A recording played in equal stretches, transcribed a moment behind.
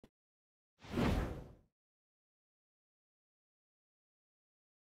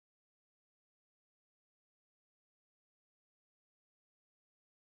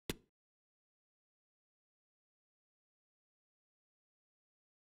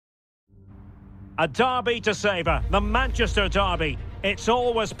A derby to savour, the Manchester derby. It's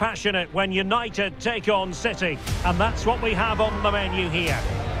always passionate when United take on City, and that's what we have on the menu here.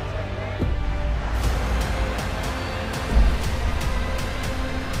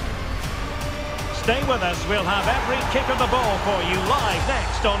 Stay with us, we'll have every kick of the ball for you live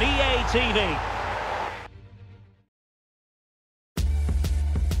next on EA TV.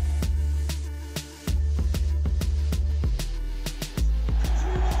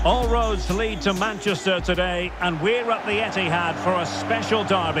 All roads lead to Manchester today, and we're at the Etihad for a special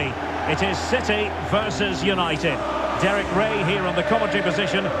derby. It is City versus United. Derek Ray here on the commentary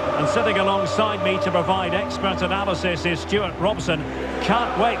position, and sitting alongside me to provide expert analysis is Stuart Robson.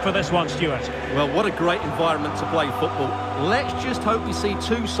 Can't wait for this one, Stuart. Well, what a great environment to play football. Let's just hope we see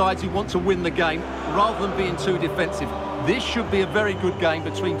two sides who want to win the game rather than being too defensive. This should be a very good game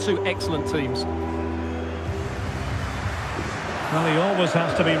between two excellent teams. Well, he always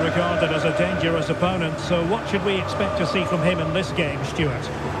has to be regarded as a dangerous opponent, so what should we expect to see from him in this game, Stuart?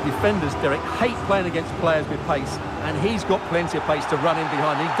 Defenders, Derek, hate playing against players with pace, and he's got plenty of pace to run in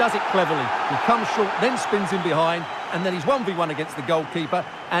behind. He does it cleverly. He comes short, then spins in behind, and then he's 1v1 against the goalkeeper,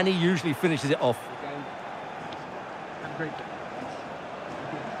 and he usually finishes it off.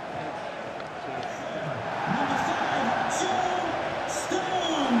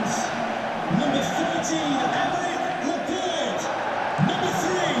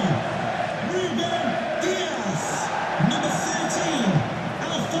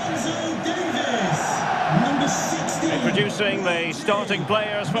 Introducing the starting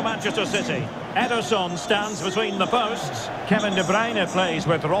players for Manchester City. Ederson stands between the posts. Kevin De Bruyne plays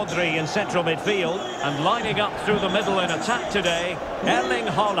with Rodri in central midfield. And lining up through the middle in attack today, Erling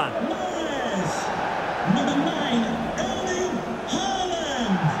Haaland. Number 9, Erling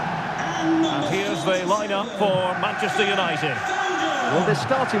Haaland. And here's the lineup for Manchester United. Well, they're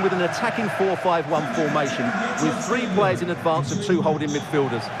starting with an attacking 4-5-1 formation with 3 players in advance of 2 holding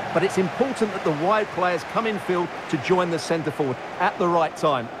midfielders. But it's important that the wide players come in field to join the centre forward at the right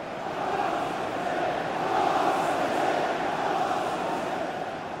time.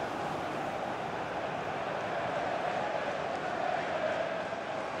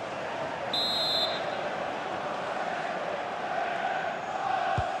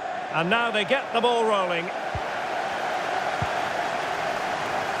 And now they get the ball rolling.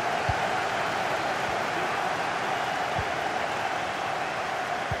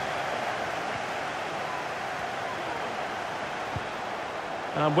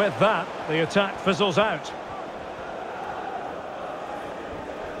 And with that, the attack fizzles out.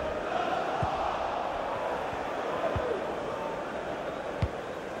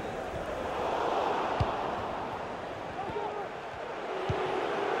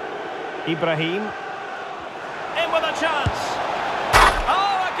 Ibrahim. In with a chance.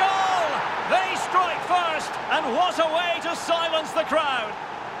 Oh, a goal! They strike first, and what a way to silence the crowd.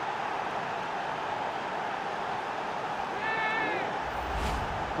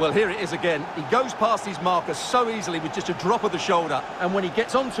 Well, here it is again. He goes past his marker so easily with just a drop of the shoulder. And when he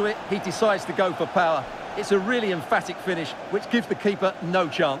gets onto it, he decides to go for power. It's a really emphatic finish, which gives the keeper no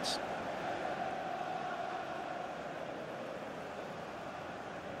chance.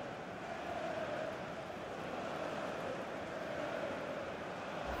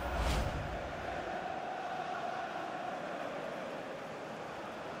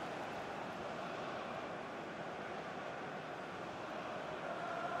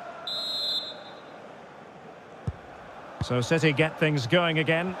 So City get things going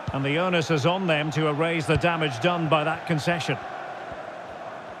again, and the onus is on them to erase the damage done by that concession.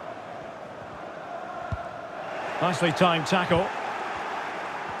 Nicely timed tackle.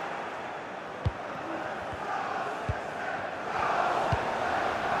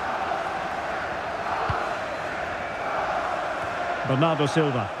 Bernardo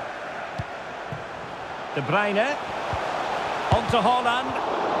Silva. De Bruyne. On to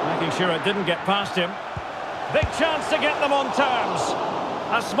Haaland. Making sure it didn't get past him. Big chance to get them on terms.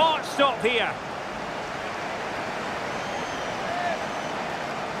 A smart stop here.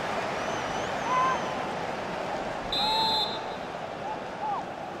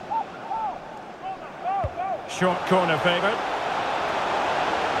 Short corner favoured.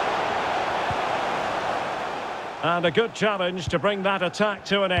 And a good challenge to bring that attack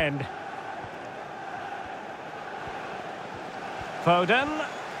to an end. Foden.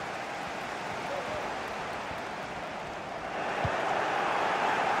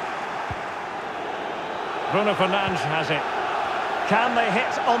 Bruno Fernandes has it. Can they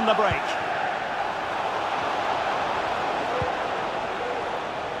hit on the break?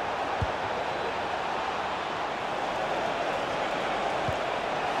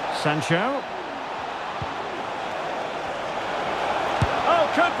 Sancho.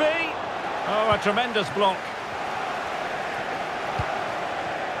 Could be. Oh, a tremendous block.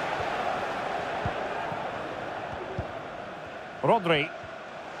 Rodri.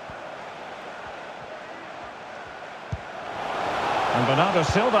 And Bernardo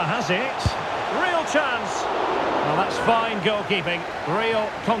Silva has it. Real chance. Well, that's fine goalkeeping. Real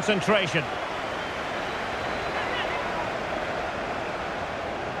concentration.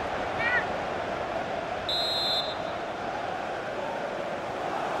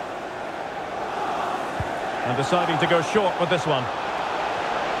 And deciding to go short with this one.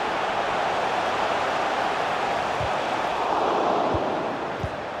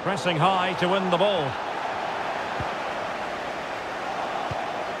 Pressing high to win the ball.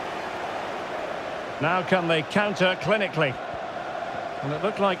 Now can they counter clinically? And it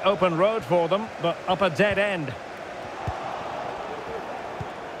looked like open road for them, but up a dead end.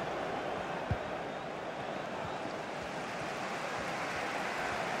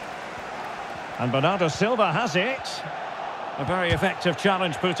 And Bernardo Silva has it. A very effective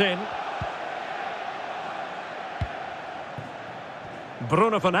challenge put in.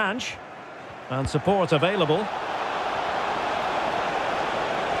 Bruno Fernandes. And support available.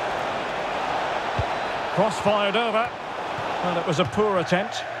 Cross fired over. Well, it was a poor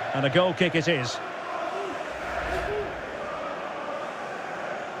attempt, and a goal kick it is.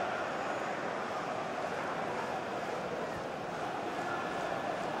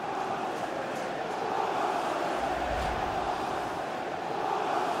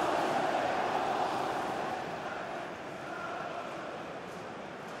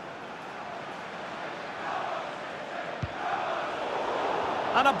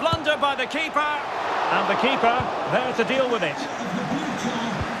 And a blunder by the keeper. And the keeper there to deal with it.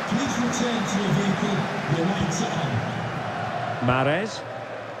 Please return to your vehicle. Your lights are on. Mahrez.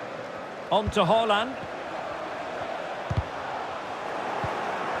 On to Haaland.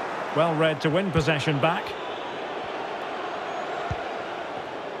 Well read to win possession back.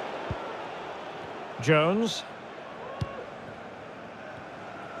 Jones.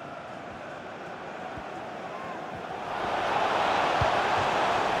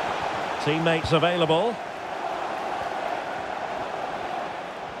 Teammates available.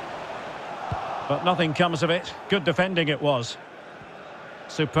 But nothing comes of it. Good defending it was.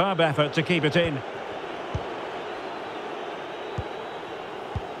 Superb effort to keep it in.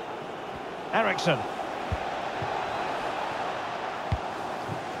 Eriksen.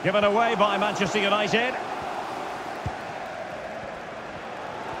 Given away by Manchester United.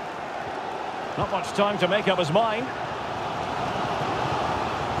 Not much time to make up his mind.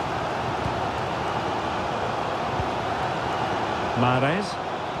 Mahrez.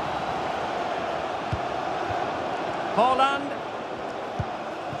 Haaland.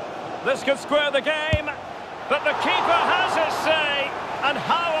 This could square the game, but the keeper has his say. And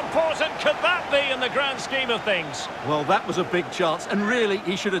how important could that be in the grand scheme of things? Well, that was a big chance, and really,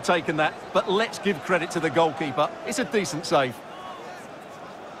 he should have taken that. But let's give credit to the goalkeeper. It's a decent save.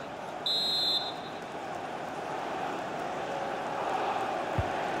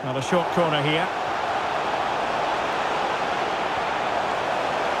 Now a short corner here.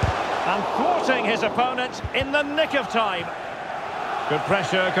 And thwarting his opponent in the nick of time. Good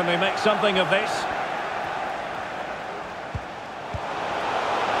pressure. Can they make something of this?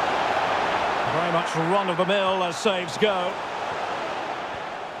 Very much run-of-the-mill as saves go.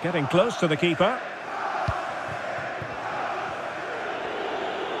 Getting close to the keeper.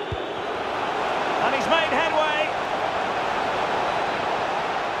 And he's made headway.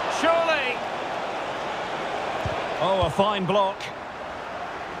 Surely. Oh, a fine block.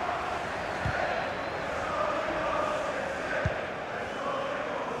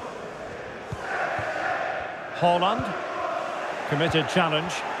 Haaland. Committed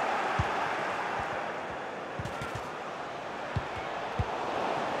challenge.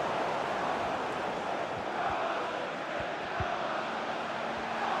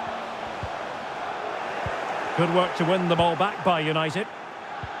 Good work to win the ball back by United.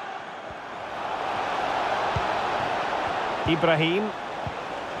 Ibrahim.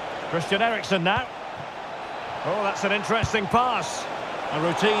 Christian Eriksen now. Oh, that's an interesting pass. A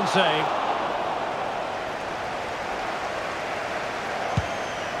routine save.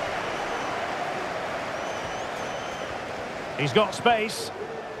 He's got space.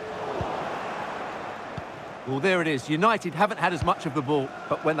 Well, there it is. United haven't had as much of the ball,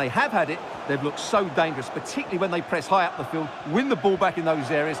 but when they have had it, they've looked so dangerous, particularly when they press high up the field, win the ball back in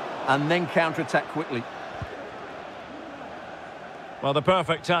those areas, and then counter-attack quickly. Well, the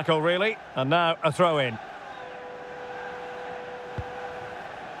perfect tackle, really. And now a throw-in.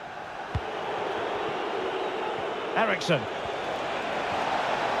 Eriksen.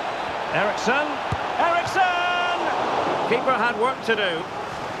 Ericsson. Ericsson! Keeper had work to do.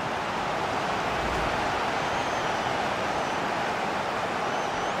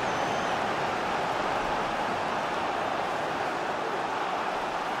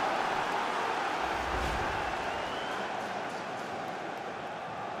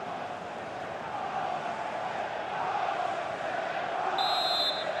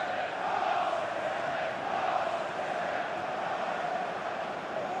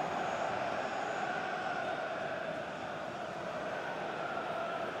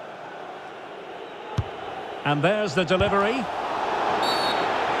 And there's the delivery.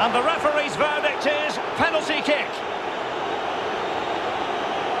 And the referee's verdict is penalty kick.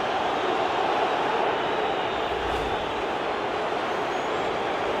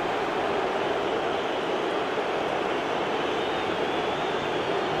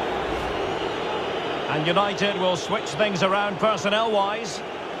 And United will switch things around personnel-wise.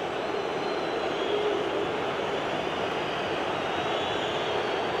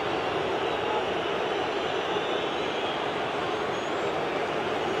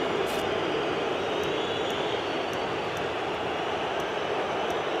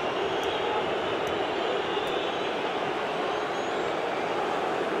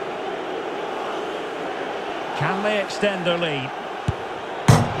 Can they extend their lead?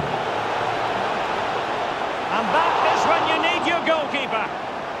 And that is when you need your goalkeeper.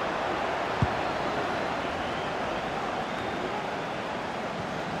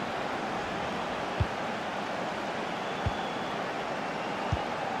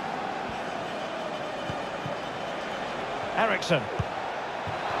 Ericsson.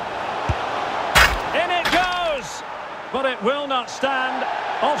 In it goes! But it will not stand.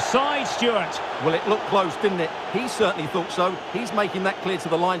 Offside, Stuart. Well, it looked close, didn't it? He certainly thought so. He's making that clear to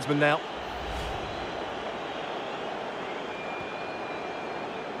the linesman now.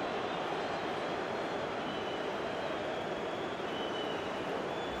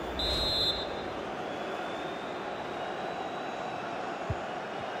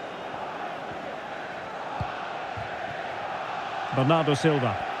 Bernardo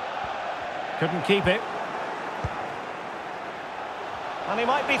Silva. Couldn't keep it. And he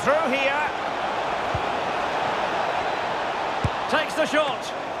might be through here. Takes the shot.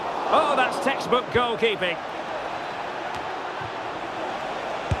 Oh, that's textbook goalkeeping.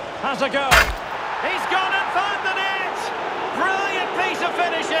 Has a go. He's gone and found the net. Brilliant piece of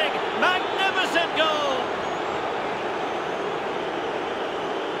finishing. Magnificent goal.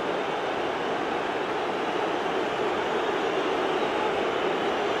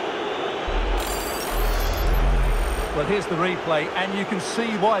 Well, here's the replay, and you can see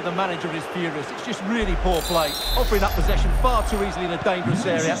why the manager is furious. It's just really poor play, offering up possession far too easily in a dangerous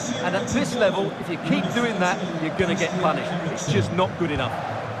area. And at this level, if you keep doing that, you're going to get punished. It's just not good enough.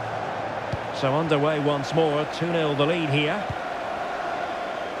 So underway once more, 2-0 the lead here.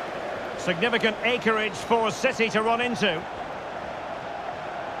 Significant acreage for City to run into.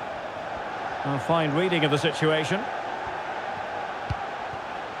 A fine reading of the situation.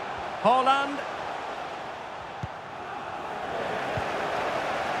 Haaland.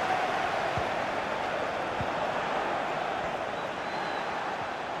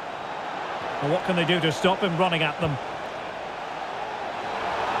 Well, what can they do to stop him running at them?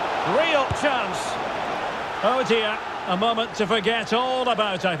 Real chance. Oh dear, a moment to forget all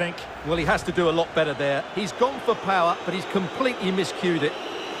about, I think. Well, he has to do a lot better there. He's gone for power, but he's completely miscued it.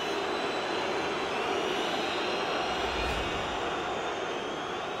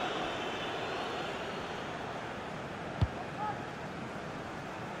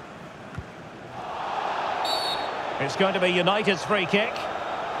 It's going to be United's free kick.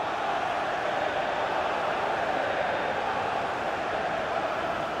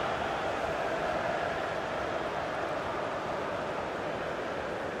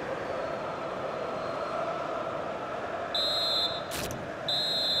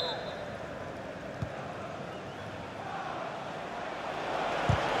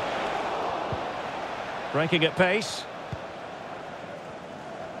 Breaking at pace.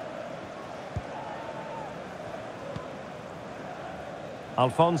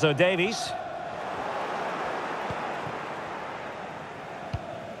 Alphonso Davies.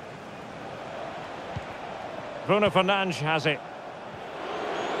 Bruno Fernandes has it.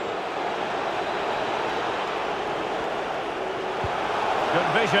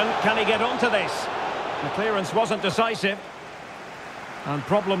 Good vision. Can he get onto this? The clearance wasn't decisive. And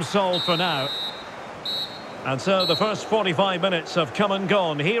problem solved for now. And so the first 45 minutes have come and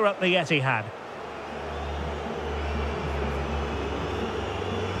gone here at the Etihad.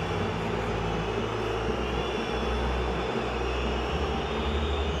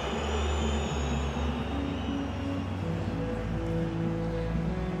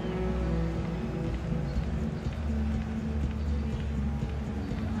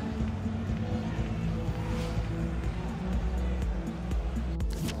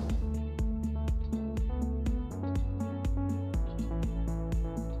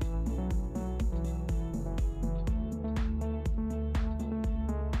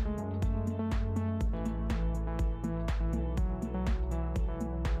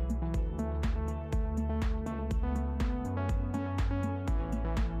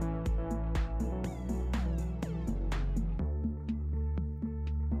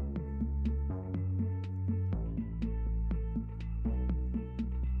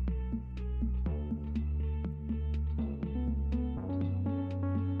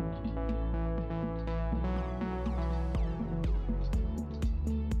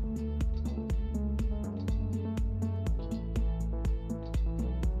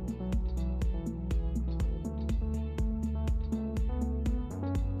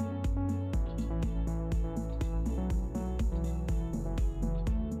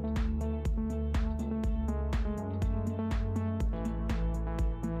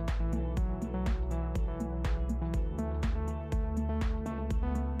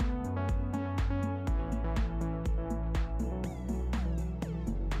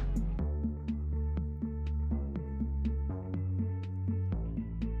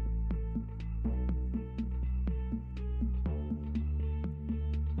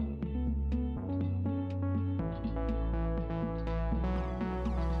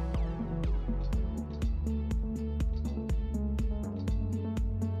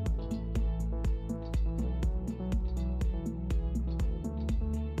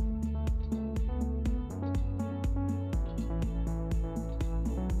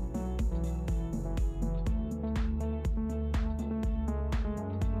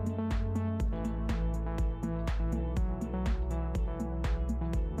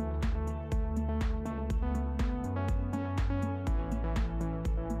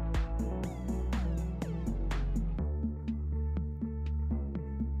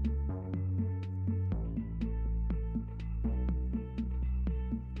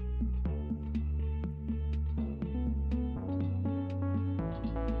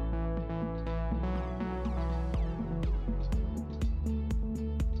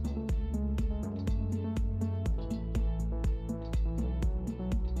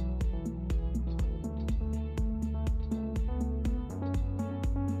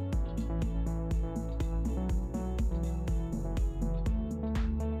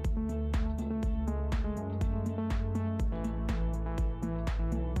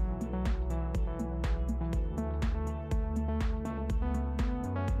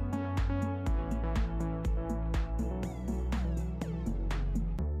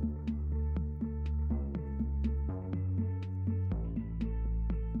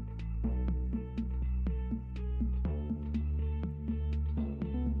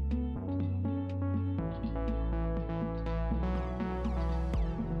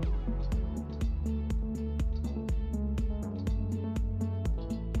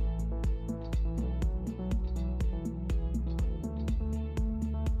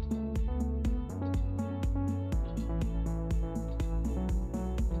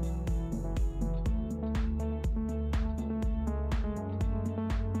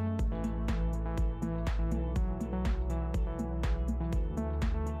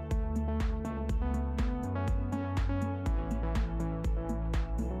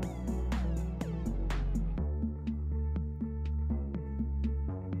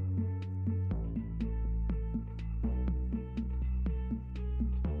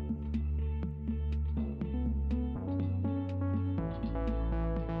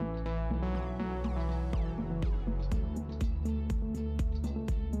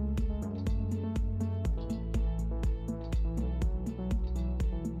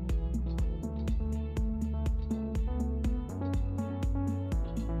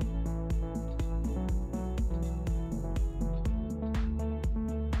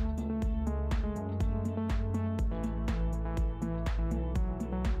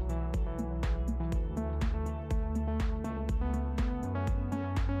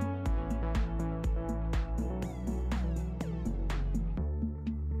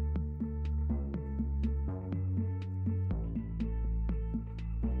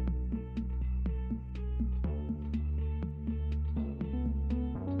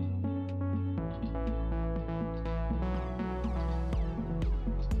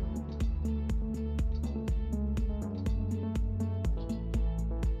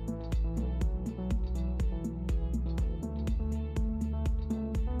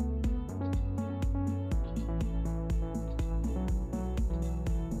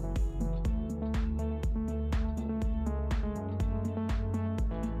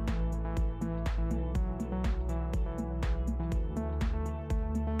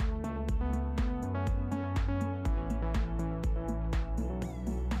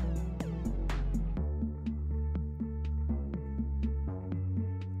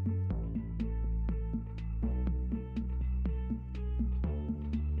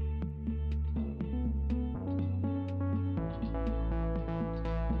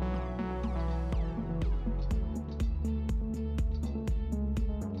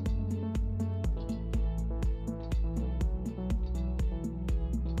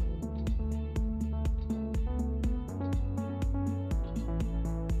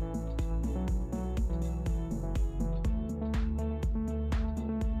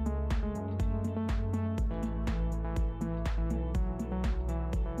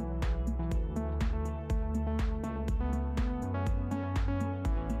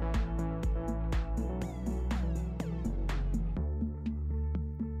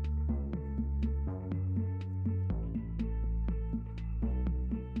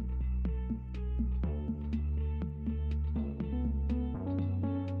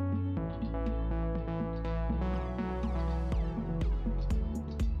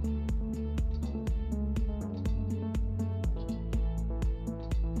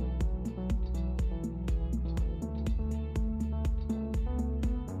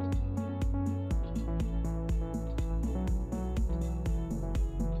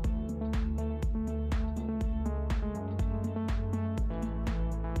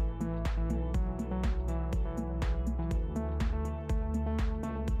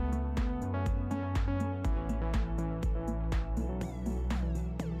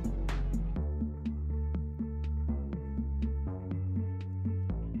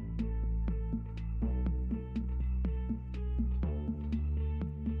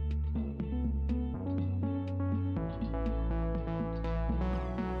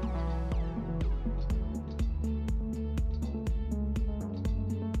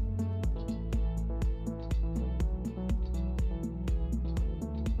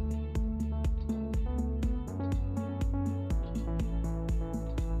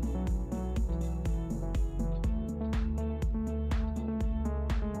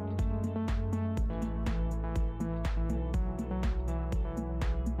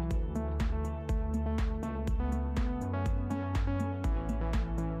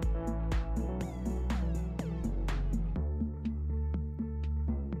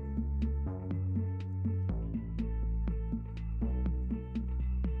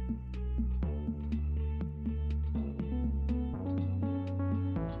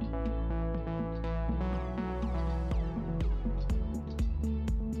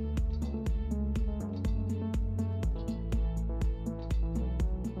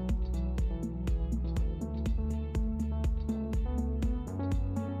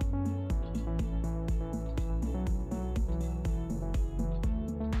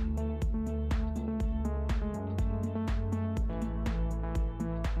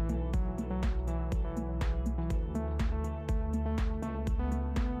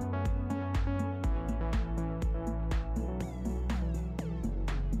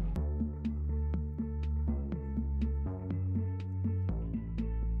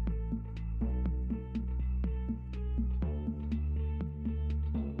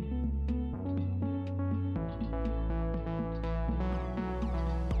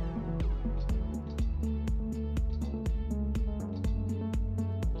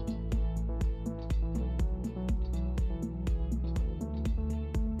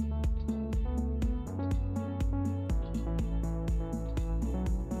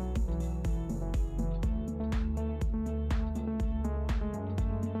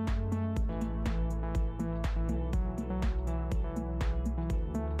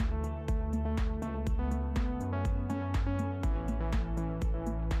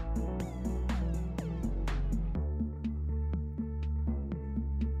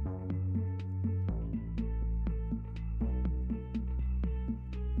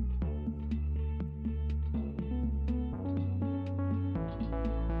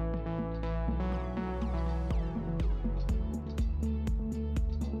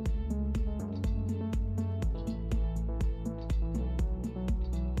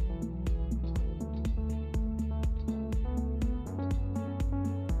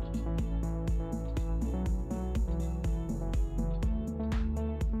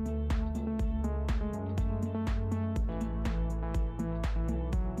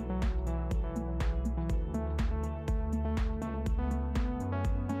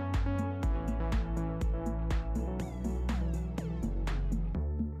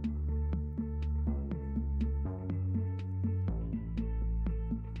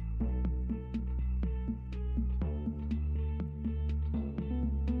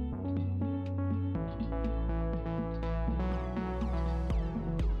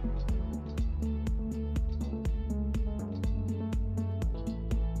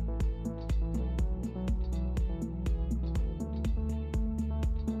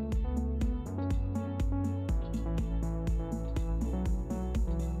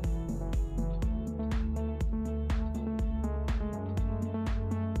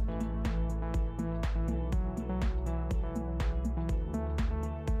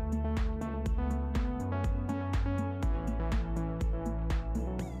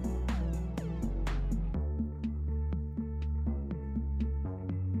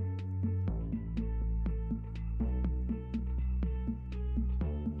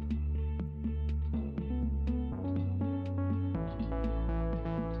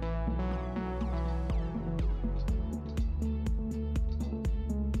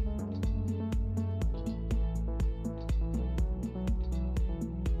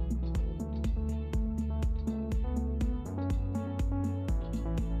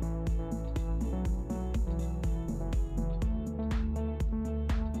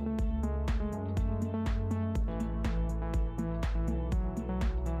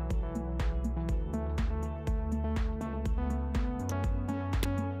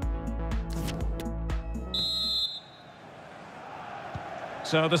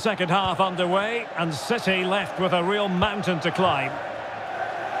 So the second half underway, and City left with a real mountain to climb.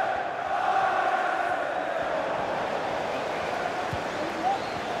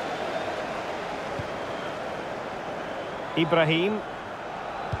 Ibrahim.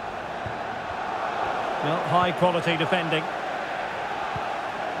 Well, high quality defending.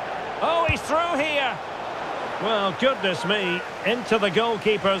 Oh, he's through here. Well, goodness me, into the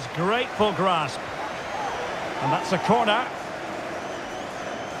goalkeeper's grateful grasp. And that's a corner.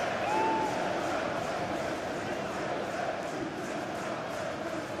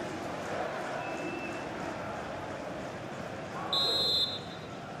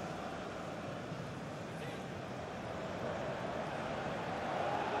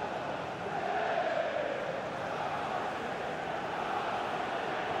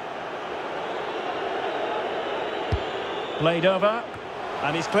 Played over,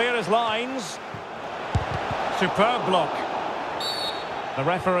 and he's clear as lines. Superb block. The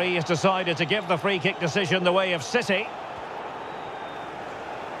referee has decided to give the free kick decision the way of City.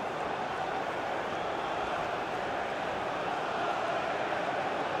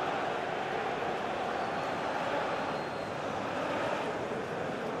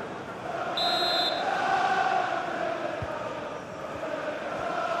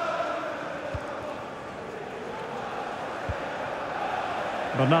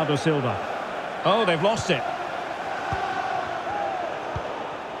 Bernardo Silva. Oh, they've lost it.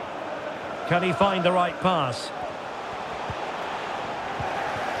 Can he find the right pass?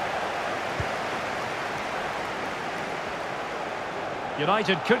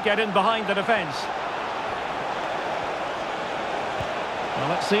 United could get in behind the defence. Well,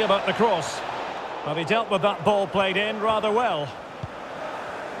 let's see about the cross. Well, he dealt with that ball played in rather well.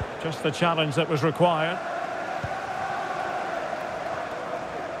 Just the challenge that was required.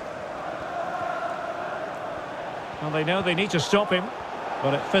 Well, they know they need to stop him,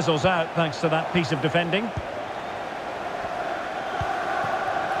 but it fizzles out thanks to that piece of defending.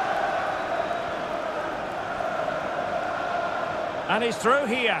 And he's through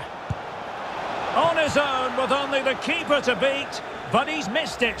here. On his own with only the keeper to beat, but he's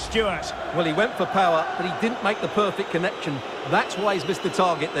missed it, Stuart. Well, he went for power, but he didn't make the perfect connection. That's why he's missed the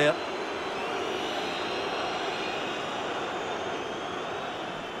target there.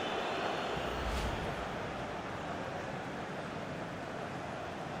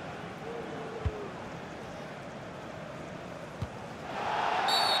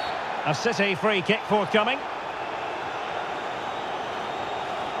 A City free kick forthcoming.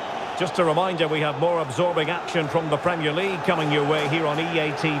 Just a reminder, we have more absorbing action from the Premier League coming your way here on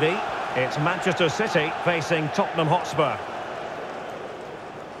EA TV. It's Manchester City facing Tottenham Hotspur.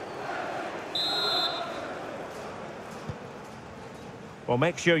 Well,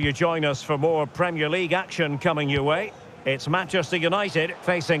 make sure you join us for more Premier League action coming your way. It's Manchester United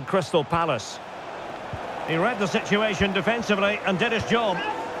facing Crystal Palace. He read the situation defensively and did his job.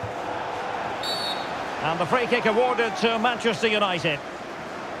 And the free kick awarded to Manchester United.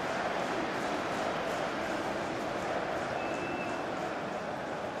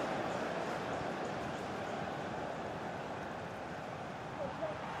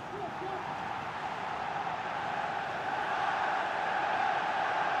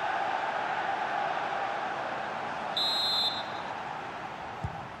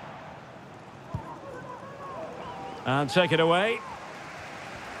 And take it away.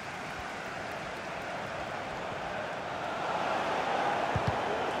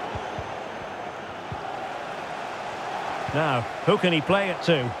 Now, who can he play it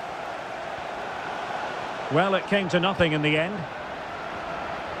to? Well, it came to nothing in the end.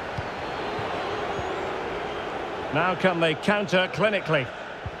 Now can they counter clinically?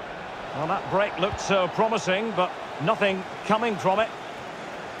 Well, that break looked so promising, but nothing coming from it.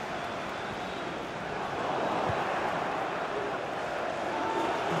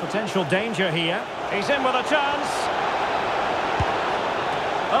 Potential danger here. He's in with a chance.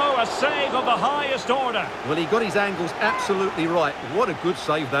 Oh, a save of the highest order. Well, he got his angles absolutely right. What a good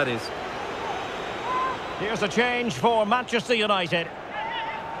save that is. Here's a change for Manchester United.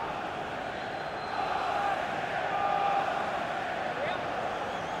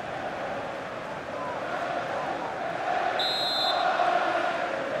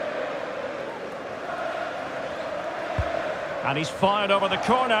 And he's fired over the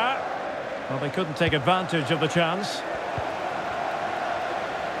corner. Well, they couldn't take advantage of the chance.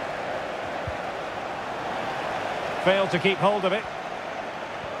 Failed to keep hold of it.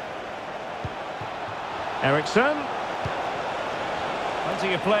 Eriksson.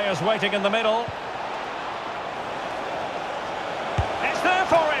 Plenty of players waiting in the middle. It's there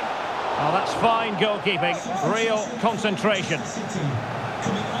for him. Oh, that's fine goalkeeping. Real concentration.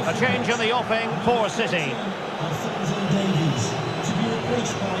 A change in the offing for City. Davies to be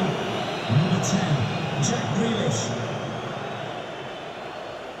replaced by number 10, Jack Grealish.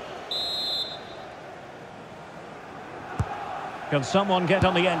 Can someone get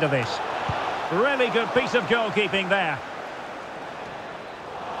on the end of this? Really good piece of goalkeeping there.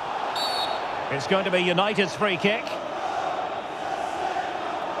 It's going to be United's free kick.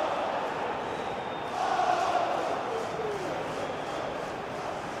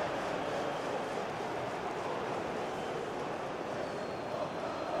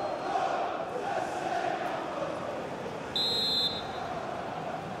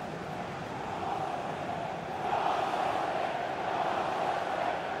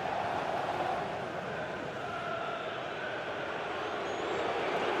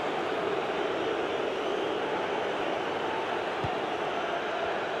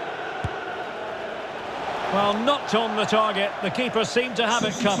 Well, not on the target. The keeper seemed to have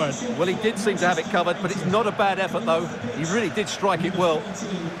it covered. Well, he did seem to have it covered, but it's not a bad effort, though. He really did strike it well.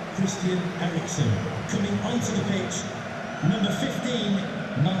 Christian Eriksen coming onto the pitch. Number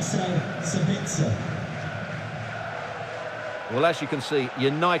 15, Marcel Sabitzer. Well, as you can see,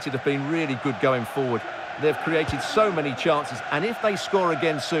 United have been really good going forward. They've created so many chances, and if they score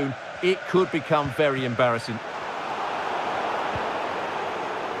again soon, it could become very embarrassing.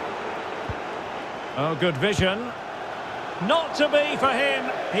 Oh, good vision. Not to be for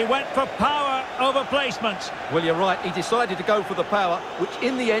him. He went for power over placement. Well, you're right. He decided to go for the power, which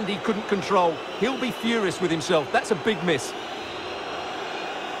in the end he couldn't control. He'll be furious with himself. That's a big miss.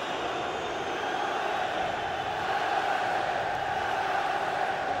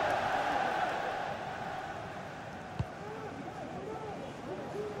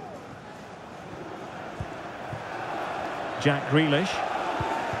 Jack Grealish.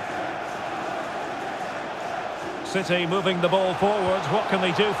 City moving the ball forwards. What can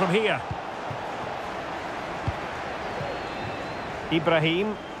they do from here?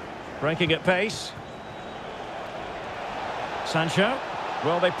 Ibrahim breaking at pace. Sancho.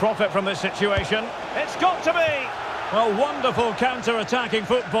 Will they profit from this situation? It's got to be! Well, wonderful counter-attacking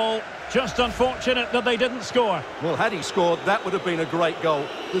football. Just unfortunate that they didn't score. Well, had he scored, that would have been a great goal.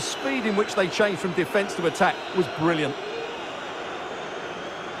 The speed in which they changed from defence to attack was brilliant.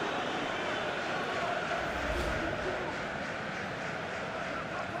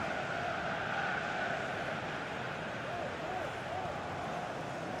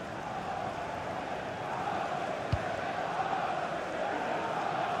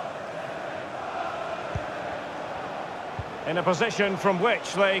 In a position from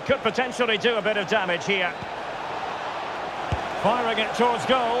which they could potentially do a bit of damage here. Firing it towards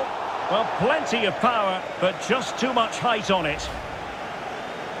goal. Well, plenty of power, but just too much height on it.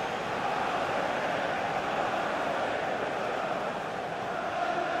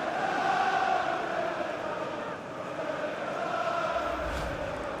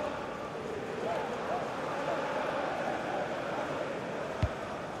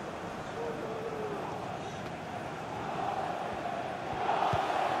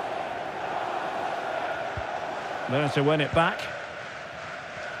 There to win it back.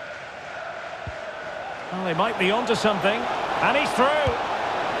 Well, they might be onto something. And he's through.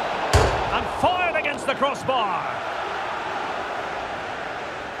 And fired against the crossbar.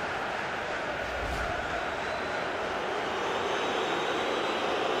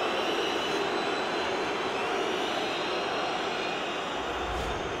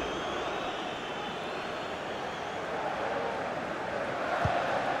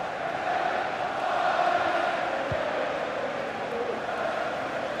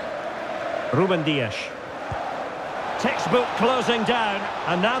 Ruben Dias. Textbook closing down,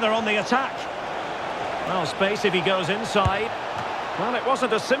 and now they're on the attack. Well, space if he goes inside. Well, it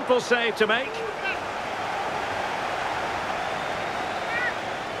wasn't a simple save to make.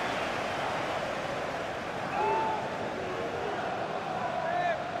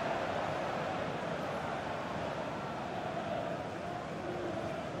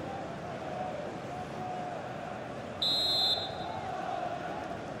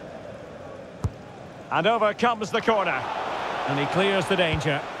 And over comes the corner. And he clears the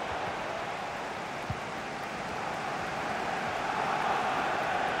danger.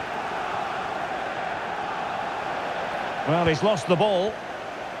 Well, he's lost the ball.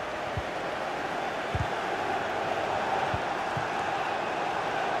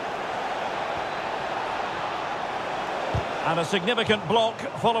 And a significant block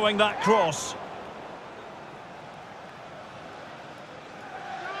following that cross.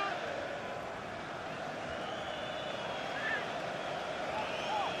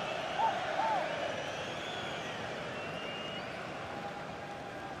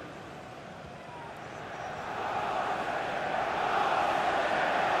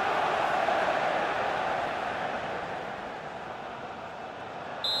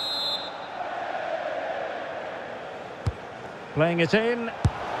 Playing it in.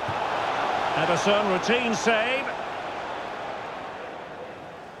 Ederson, routine save.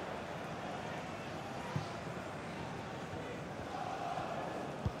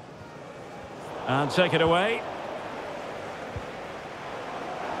 And take it away.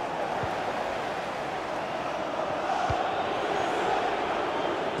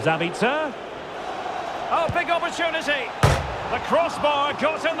 Zabitzer. Oh, big opportunity. The crossbar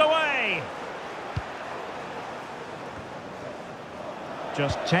got in the way.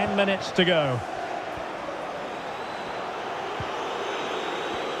 Just 10 minutes to go.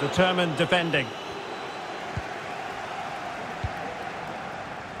 Determined defending.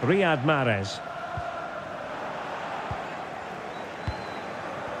 Riyad Mahrez.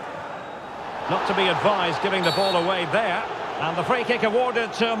 Not to be advised giving the ball away there. And the free kick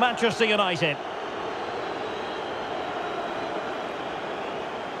awarded to Manchester United.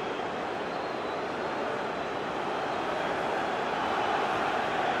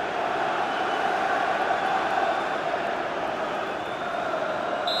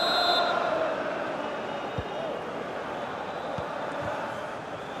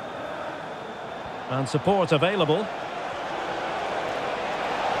 And support available.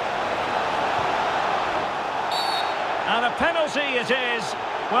 And a penalty it is.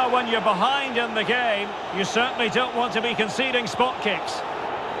 Well, when you're behind in the game, you certainly don't want to be conceding spot kicks.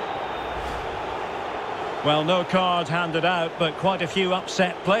 Well, no card handed out, but quite a few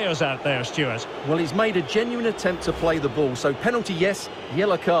upset players out there, Stuart. Well, he's made a genuine attempt to play the ball, so penalty yes,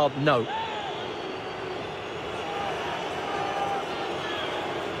 yellow card no.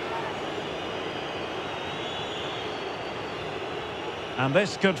 And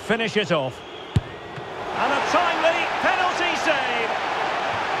this could finish it off. And a timely penalty save.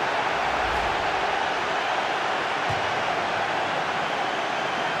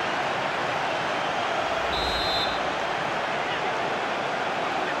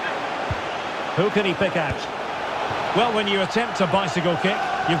 Who can he pick out? Well, when you attempt a bicycle kick,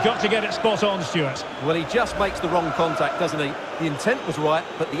 you've got to get it spot on, Stuart. Well, he just makes the wrong contact, doesn't he? The intent was right,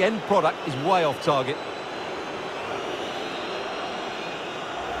 but the end product is way off target.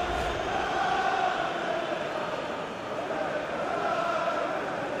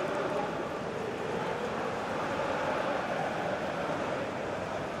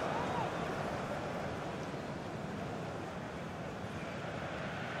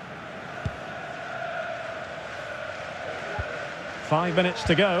 Five minutes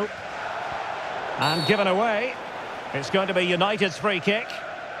to go. And given away. It's going to be United's free kick.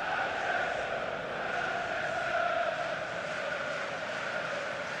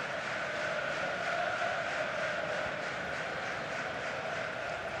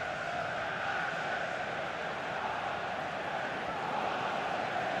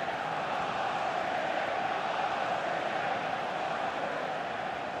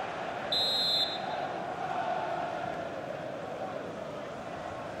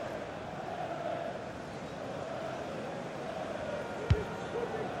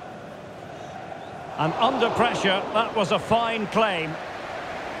 And under pressure, that was a fine claim.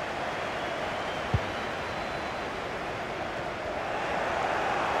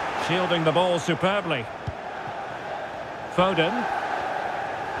 Shielding the ball superbly. Foden.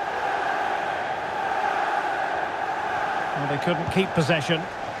 Well, they couldn't keep possession.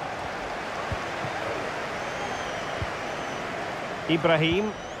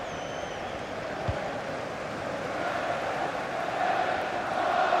 Ibrahim.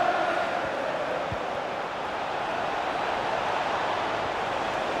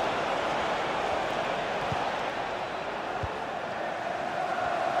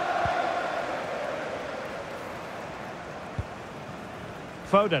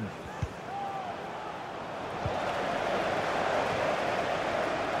 Foden.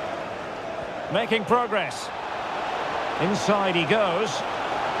 Making progress. Inside he goes.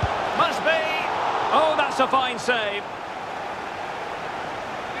 Must be! Oh, that's a fine save.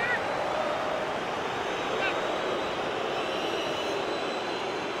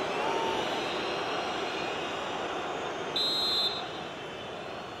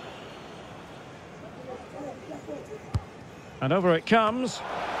 And over it comes.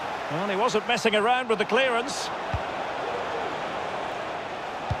 Well, he wasn't messing around with the clearance.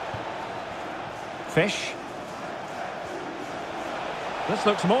 Fish. This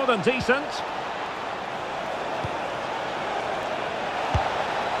looks more than decent.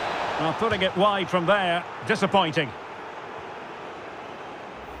 Well, putting it wide from there, disappointing.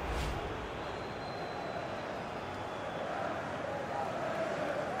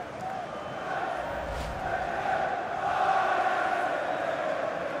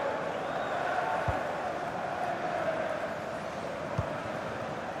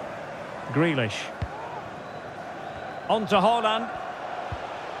 Grealish. On to Haaland.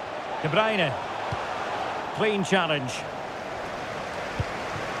 De Bruyne. Clean challenge.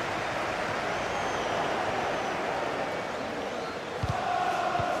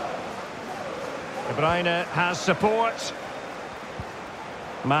 De Bruyne has support.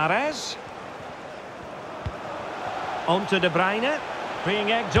 Mahrez. On to De Bruyne.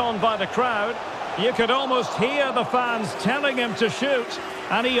 Being egged on by the crowd. You could almost hear the fans telling him to shoot,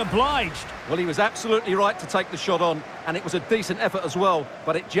 and he obliged. Well, he was absolutely right to take the shot on, and it was a decent effort as well,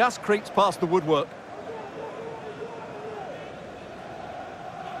 but it just creeps past the woodwork.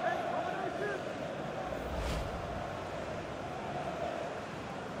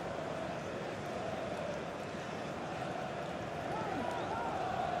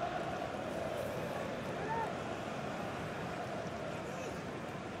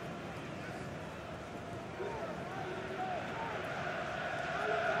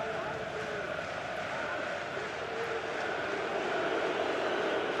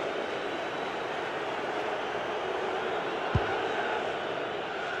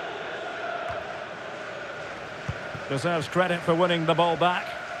 Deserves credit for winning the ball back.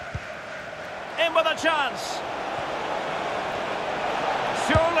 In with a chance.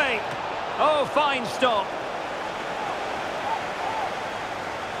 Surely. Oh, fine stop.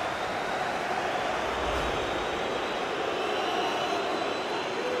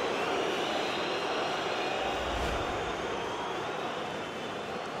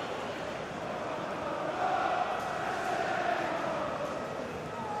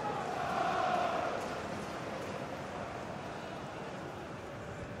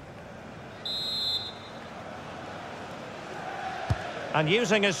 And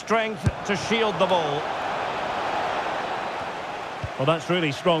using his strength to shield the ball. Well, that's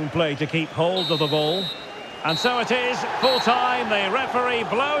really strong play to keep hold of the ball. And so it is, full time. The referee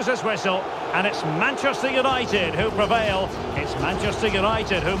blows his whistle, and it's Manchester United who prevail. It's Manchester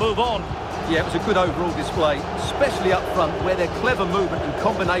United who move on. Yeah, it was a good overall display, especially up front, where their clever movement and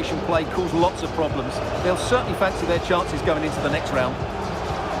combination play caused lots of problems. They'll certainly fancy their chances going into the next round.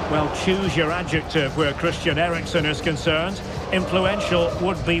 Well, choose your adjective where Christian Eriksen is concerned. Influential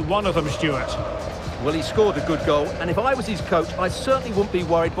would be one of them, Stuart. Well, he scored a good goal, and if I was his coach, I certainly wouldn't be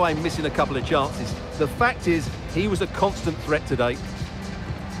worried by him missing a couple of chances. The fact is, he was a constant threat today.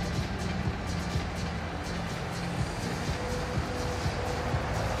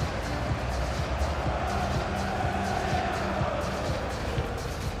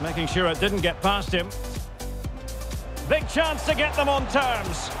 Making sure it didn't get past him. Big chance to get them on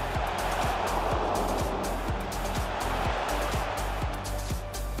terms.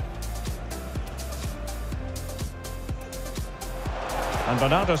 And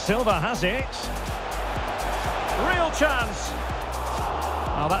Bernardo Silva has it. Real chance.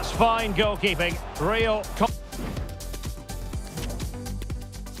 Oh, that's fine goalkeeping. Real...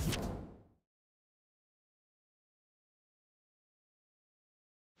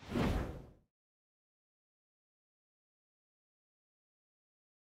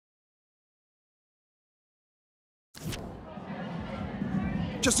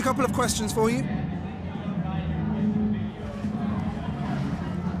 Just a couple of questions for you.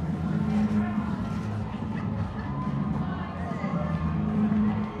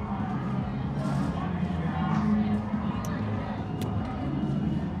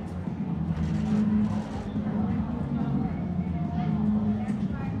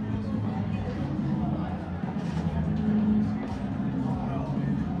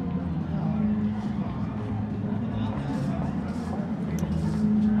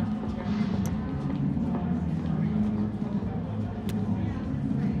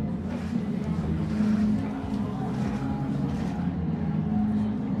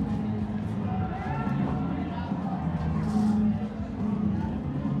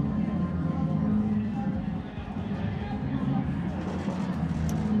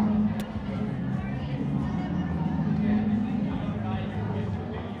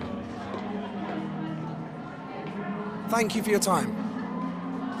 Thank you for your time.